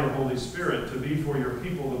them by your Holy Spirit to be for your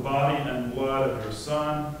people the body and blood of your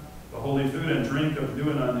Son, the holy food and drink of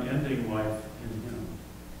new and unending life in him.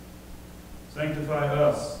 Sanctify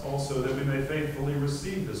us also that we may faithfully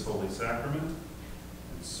receive this holy sacrament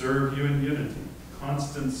and serve you in unity,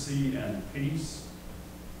 constancy, and peace.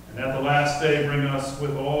 And at the last day bring us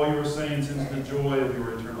with all your saints into the joy of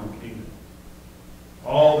your eternal kingdom.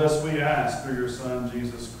 All this we ask through your Son,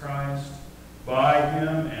 Jesus Christ, by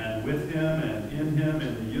him and with him and in him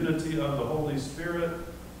in the unity of the Holy Spirit.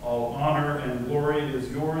 All honor and glory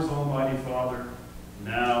is yours, Almighty Father,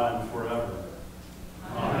 now and forever.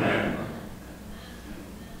 Amen.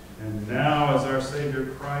 And now, as our Savior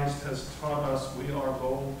Christ has taught us, we are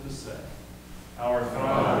bold to say, Our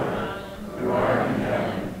Father, who art in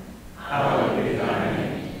heaven, hallowed be thy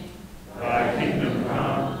name. Thy kingdom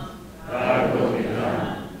come, thy will be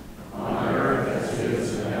done, on earth as it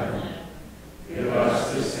is in heaven. Give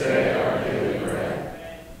us this day our daily bread,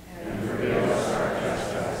 and forgive us our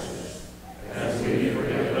trespasses, as we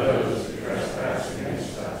forgive those who trespass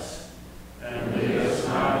against us. And lead us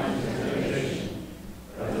not into temptation,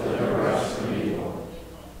 but deliver us from evil.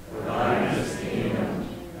 For thine is the kingdom,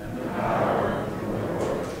 and the power, and the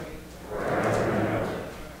glory, forever and ever.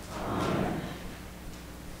 Amen.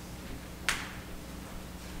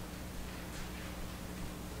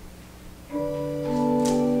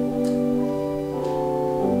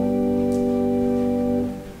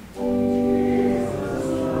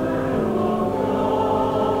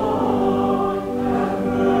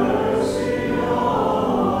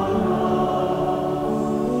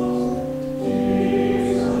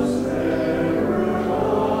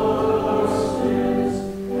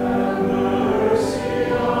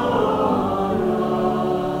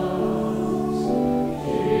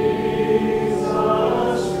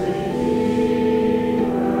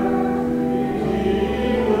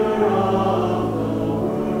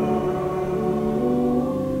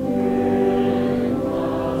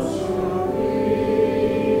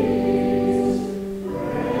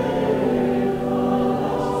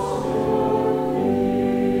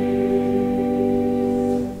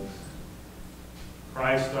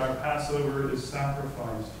 Christ, our Passover, is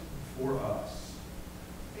sacrificed for us.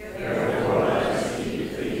 Therefore, let us keep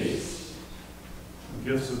the feast.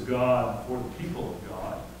 The gifts of God for the people of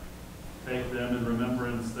God. Take them in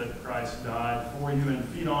remembrance that Christ died for you, and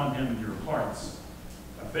feed on him in your hearts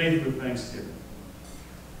by faith with thanksgiving.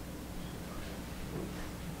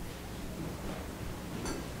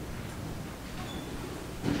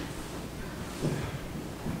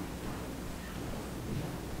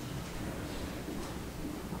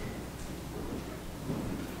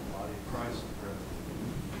 Body of Christ,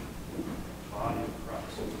 body of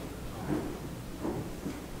Christ.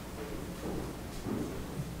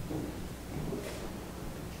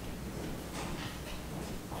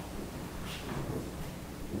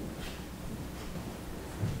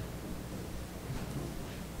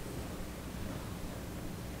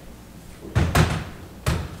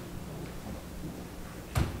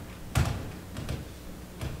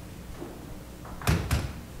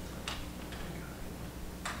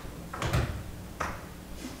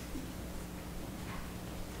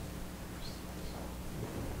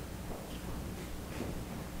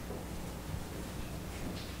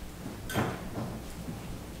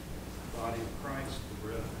 Body of Christ, the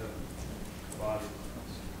bread of heaven. Body of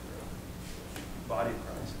Christ, the bread of heaven. Body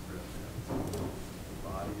of Christ, the bread of heaven.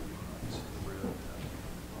 Body of Christ, the bread of heaven.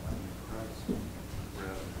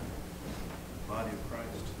 Body of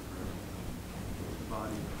Christ, the bread of heaven. Body of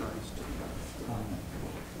Christ, the bread of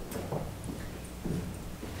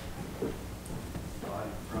heaven.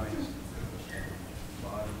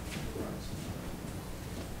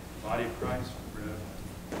 Body of Christ, the bread of heaven. Body of Christ. Body of Christ, the bread of heaven.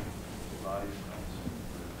 Body of Christ.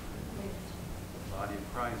 Body of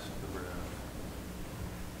Christ, the bread.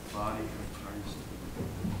 Body of Christ. Body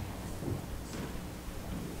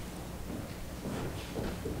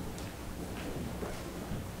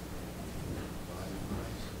of Christ. Body of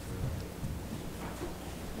Christ.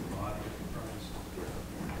 Body of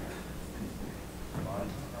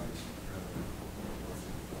Christ.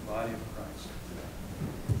 Body of Christ. Body of Christ.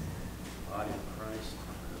 Body of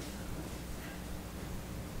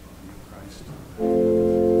Christ.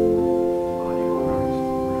 Body of Christ.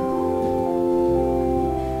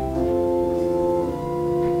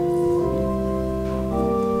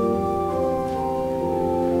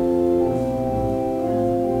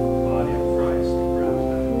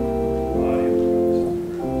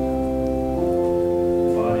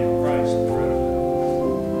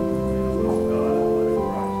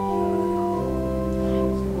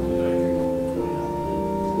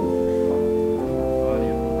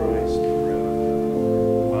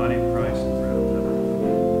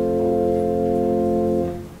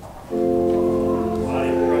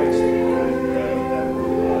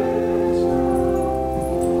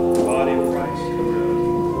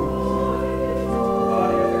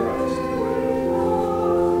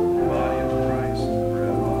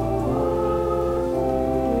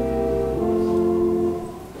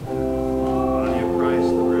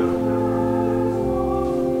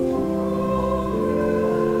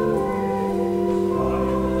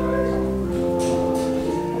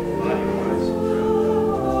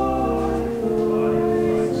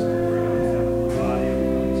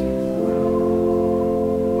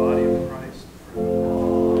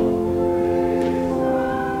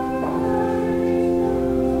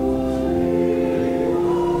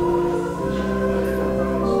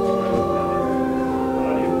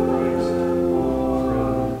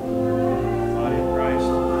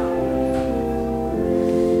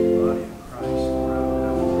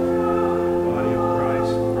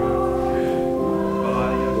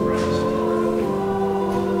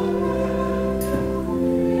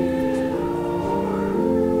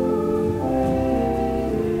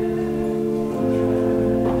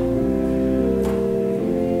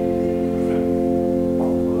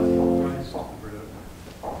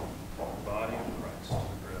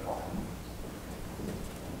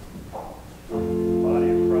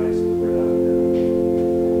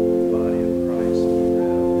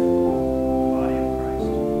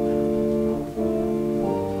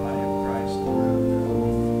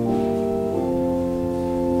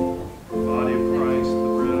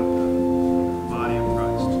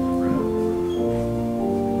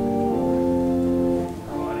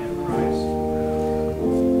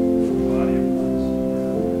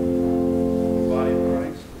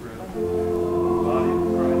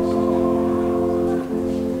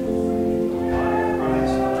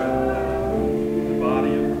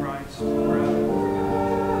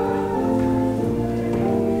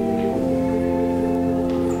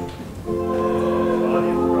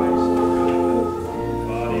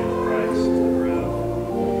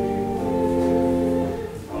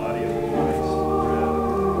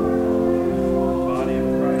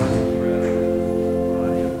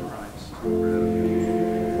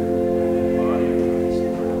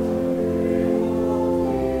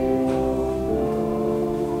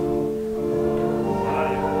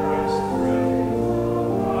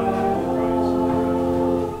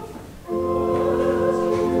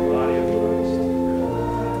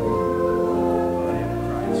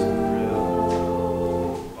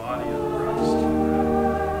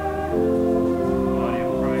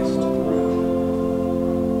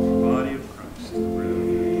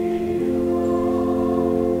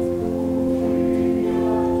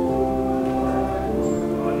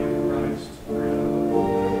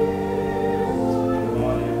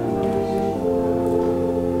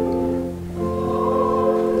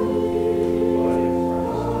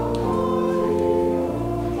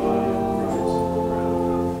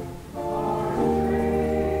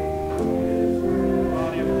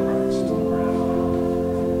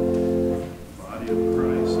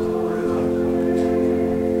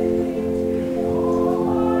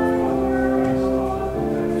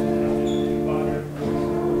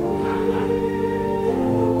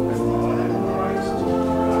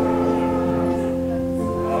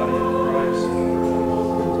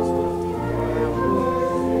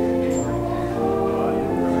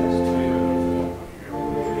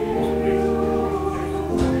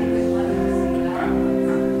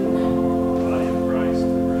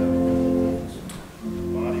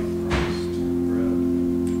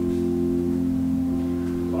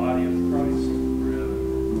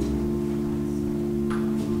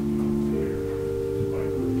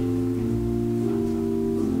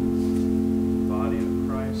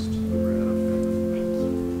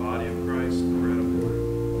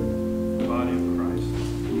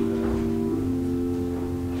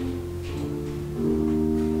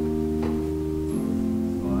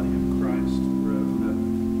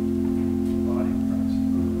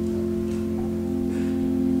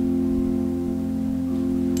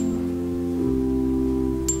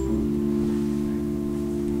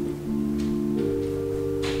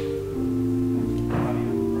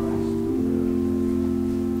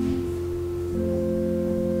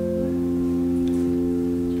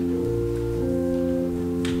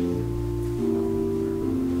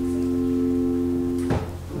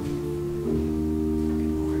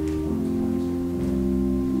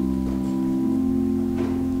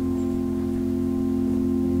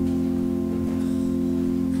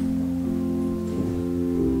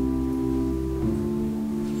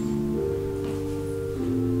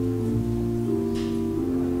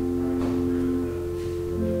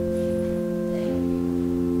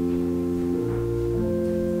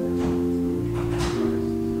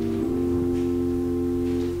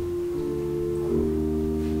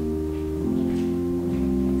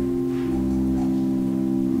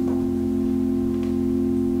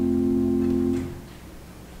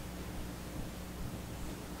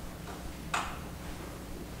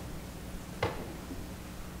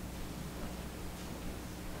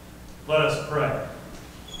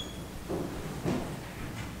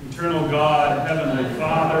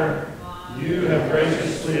 Father, you have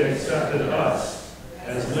graciously accepted us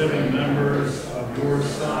as living members of your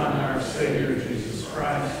Son, our Savior, Jesus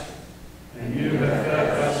Christ, and you have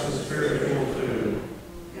fed us with spiritual food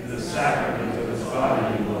in the sacrament of his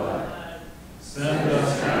body and blood. Send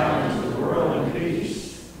us now into the world in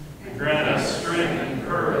peace, and grant us strength and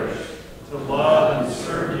courage to love and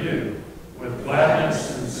serve you with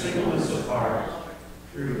gladness and singleness of heart,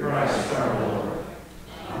 through Christ our Lord.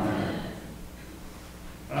 Amen.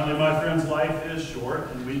 Finally, my friends, life is short,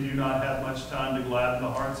 and we do not have much time to gladden the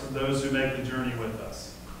hearts of those who make the journey with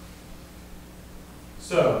us.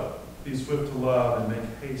 So, be swift to love and make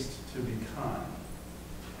haste to be kind.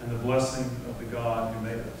 And the blessing of the God who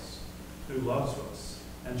made us, who loves us,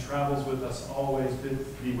 and travels with us always,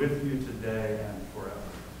 be with you today and forever.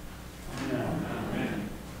 Amen. Amen.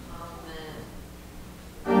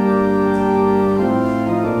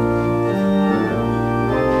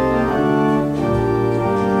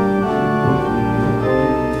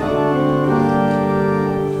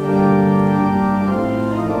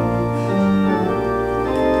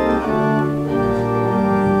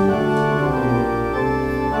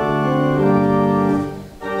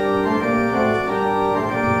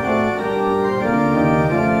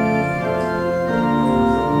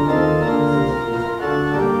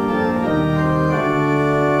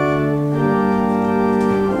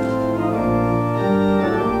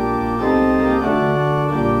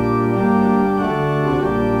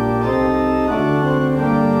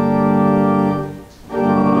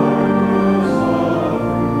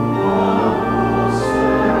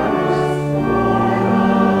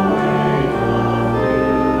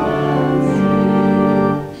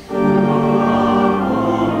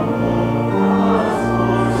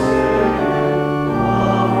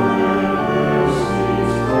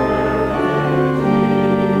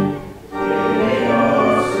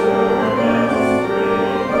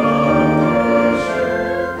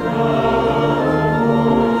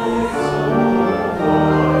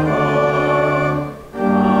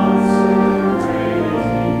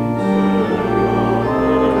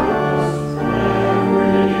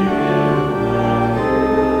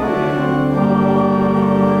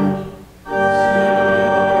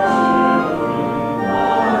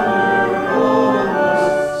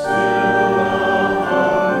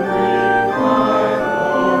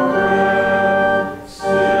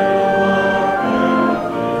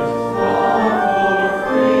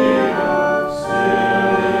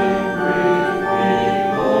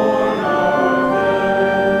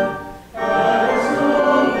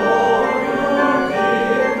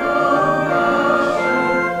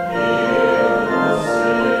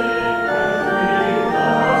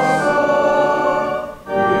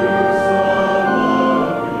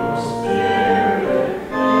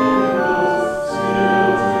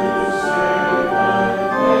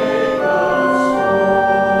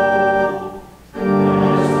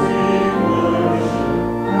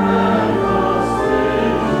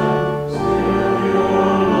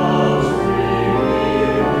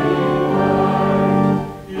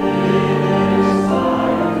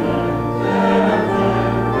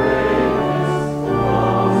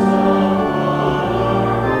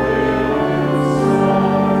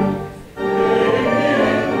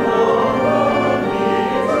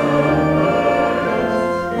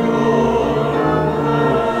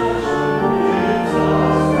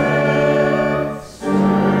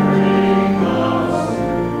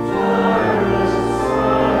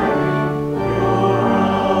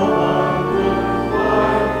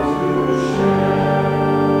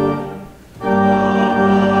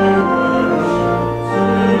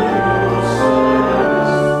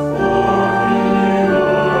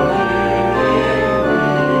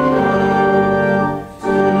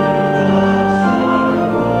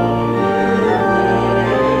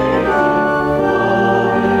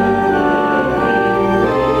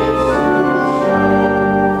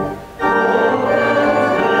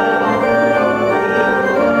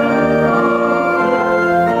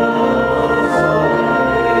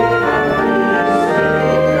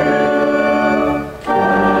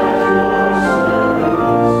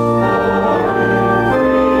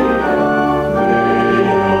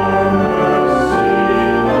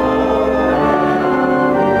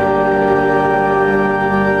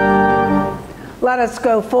 Let us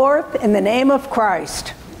go forth in the name of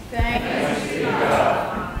Christ. Thanks be to God.